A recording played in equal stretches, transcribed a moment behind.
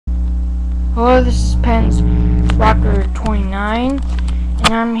Hello, this is Pence Rocker 29, and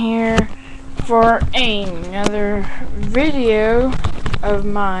I'm here for another video of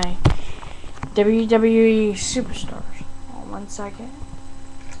my WWE Superstars. Oh, 1 second.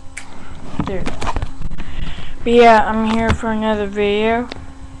 There. But yeah, I'm here for another video,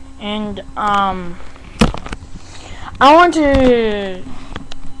 and I want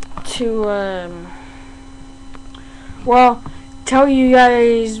well, tell you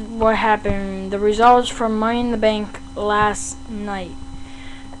guys what happened. The results from Money in the Bank last night.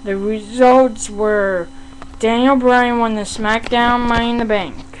 The results were Daniel Bryan won the SmackDown Money in the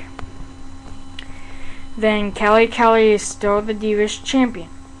Bank. Then Kelly is still the Divas Champion.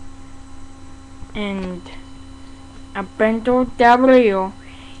 And Alberto Del Rio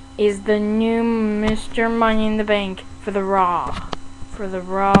is the new Mr. Money in the Bank for the Raw. For the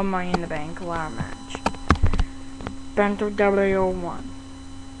Raw Money in the Bank ladder match. Alberto Del Rio won.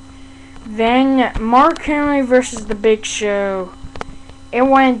 Then Mark Henry versus the Big Show. It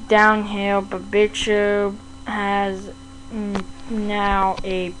went downhill, but Big Show has now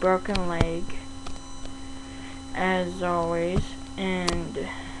a broken leg, as always, and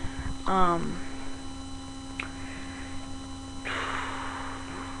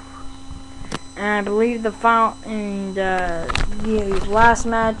I believe the final and the last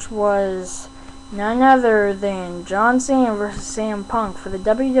match was none other than John Cena versus CM Punk for the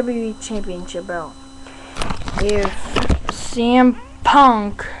WWE Championship belt. If CM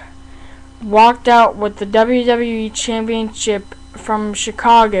Punk walked out with the WWE Championship from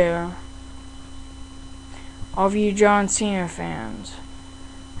Chicago, all of you John Cena fans,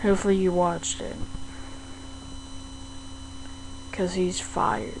 hopefully you watched it, because he's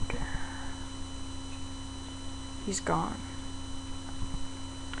fired. He's gone.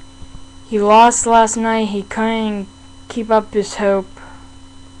 He lost last night. He couldn't keep up his hope.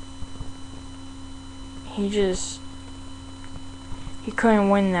 He couldn't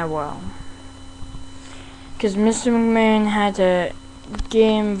win that well. Because Mr. McMahon had to get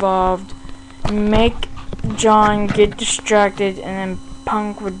involved, make John get distracted, and then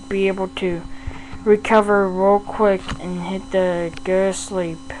Punk would be able to recover real quick and hit the go to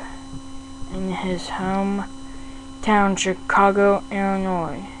sleep in his hometown, Chicago,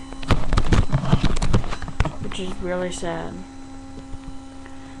 Illinois. Which is really sad,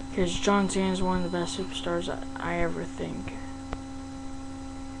 because John Cena is one of the best superstars I ever think.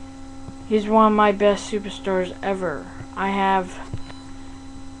 He's one of my best superstars ever. I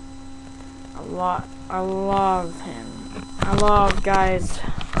love him. I love guys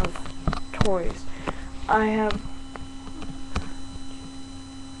of toys. I have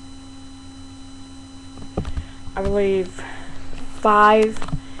I believe 5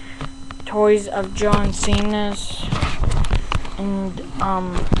 toys of John Cena's, and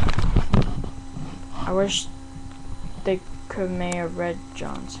I wish they could make a red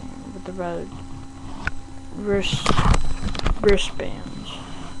John Cena with the red wristbands.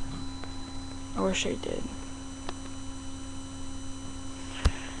 I wish they did,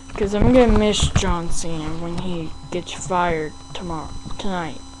 because I'm gonna miss John Cena when he gets fired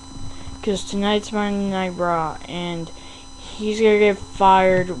tonight, because tonight's Monday Night Raw, and he's gonna get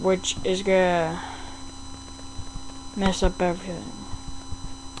fired, which is gonna mess up everything.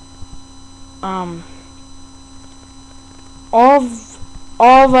 All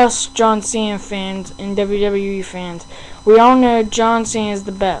of us John Cena fans and WWE fans, we all know John Cena is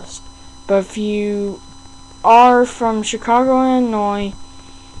the best. But if you are from Chicago, Illinois,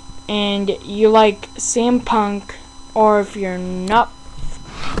 and you like CM Punk, or if you're not,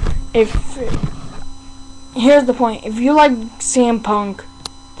 here's the point. If you like CM Punk,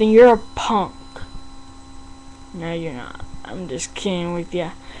 then you're a punk. No, you're not. I'm just kidding with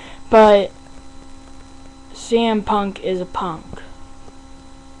ya. But CM Punk is a punk.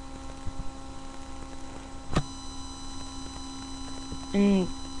 And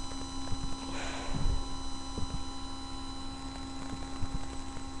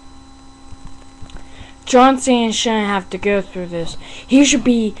John Cena shouldn't have to go through this. He should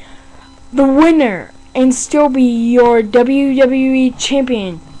be the winner and still be your WWE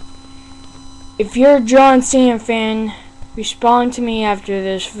champion. If you're a John Cena fan, respond to me after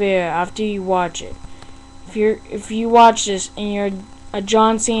this video, after you watch it. If you watch this and you're a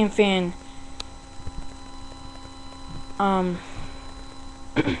John Cena fan,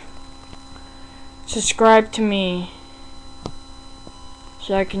 subscribe to me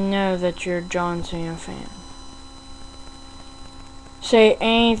so I can know that you're a John Cena fan. Say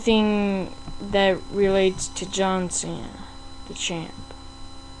anything that relates to John Cena, the champ.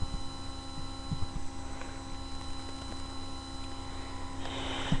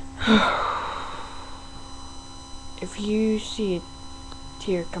 If you see a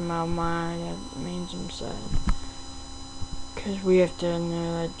tear come out of my eye, that means I'm sad. Because we have to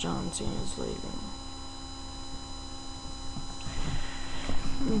know that John Cena is leaving.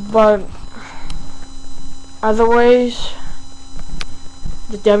 But otherwise,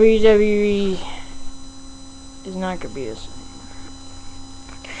 the WWE is not going to be the same.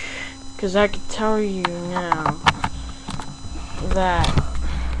 Because I can tell you now that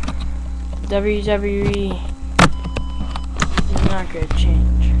WWE is not going to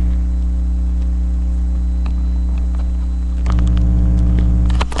change.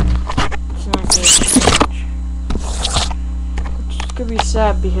 It's not going to change. Which is going to be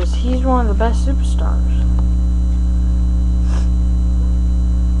sad because he's one of the best superstars.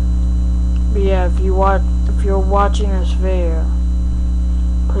 But yeah, if you're watching this video,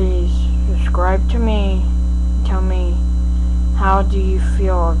 please subscribe to me. Tell me, how do you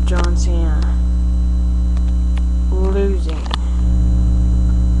feel of John Cena losing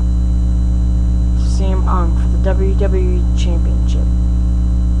CM Punk for the WWE Championship?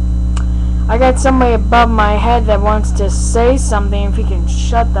 I got somebody above my head that wants to say something. If he can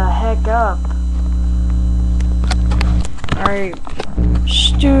shut the heck up. Alright,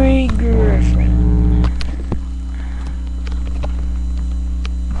 Stewie Griffin.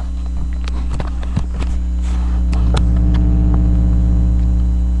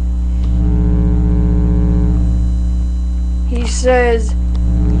 He says,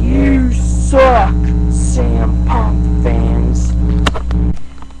 "You suck, CM Punk fans."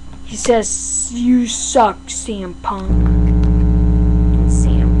 He says, "You suck, CM Punk."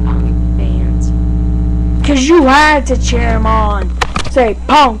 CM Punk fans. Cause you had to cheer him on. Say,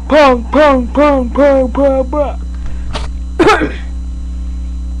 Punk, Punk, Punk, Punk, Punk, Punk, Punk.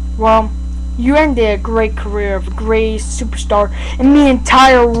 Well, you ended a great career of a great superstar in the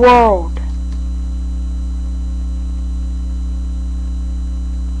entire world.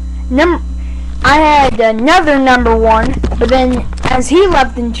 I had another number one, but then as he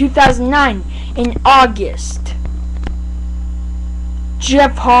left in 2009, in August,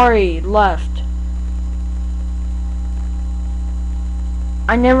 Jeff Hardy left.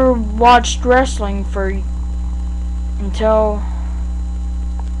 I never watched wrestling until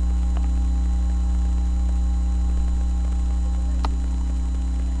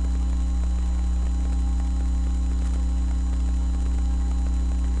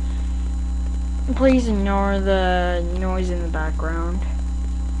please ignore the noise in the background.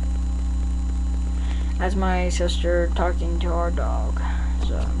 That's my sister talking to our dog.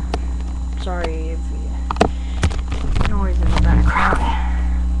 So, sorry if you noise in the background.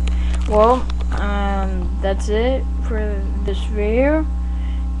 Well, that's it for this video.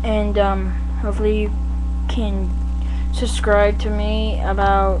 And, hopefully you can subscribe to me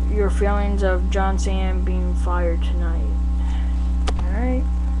about your feelings of John Cena being fired tonight. Alright.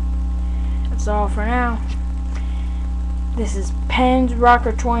 That's all for now. This is Pens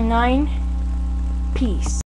Rocker 29. Peace.